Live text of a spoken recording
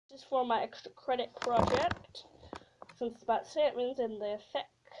This is for my extra credit project. Since it's about salmons and the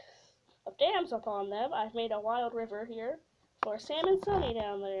effects of dams upon them, I've made a wild river here for Salmon Sunny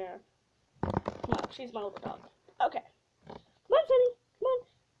down there. Come on, she's my little dog. Okay. Come on, Sunny. Come on.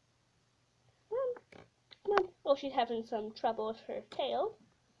 Come on. Come on. Oh, she's having some trouble with her tail.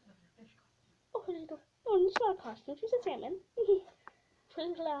 Oh, her little. Oh, it's not a costume. She's a salmon. Her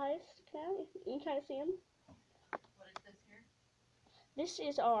little eyes. You can kind of see them. What is this here? This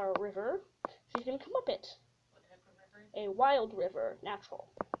is our river. She's going to come up it. What type of river? A wild river. Natural.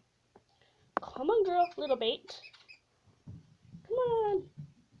 Come on, girl. Little bait. Come on.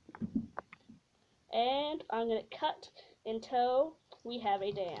 And I'm going to cut until we have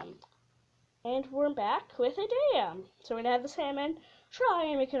a dam. And we're back with a dam. So we're going to have the salmon try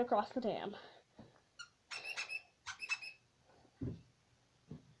and make it across the dam.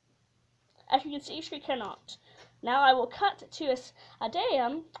 As you can see, she cannot. Now I will cut to a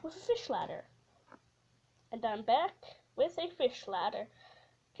dam with a fish ladder. And I'm back with a fish ladder.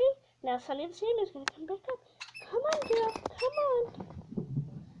 Okay, now Sunny the salmon is going to come back up. Come on, girl. Come on.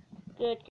 Good.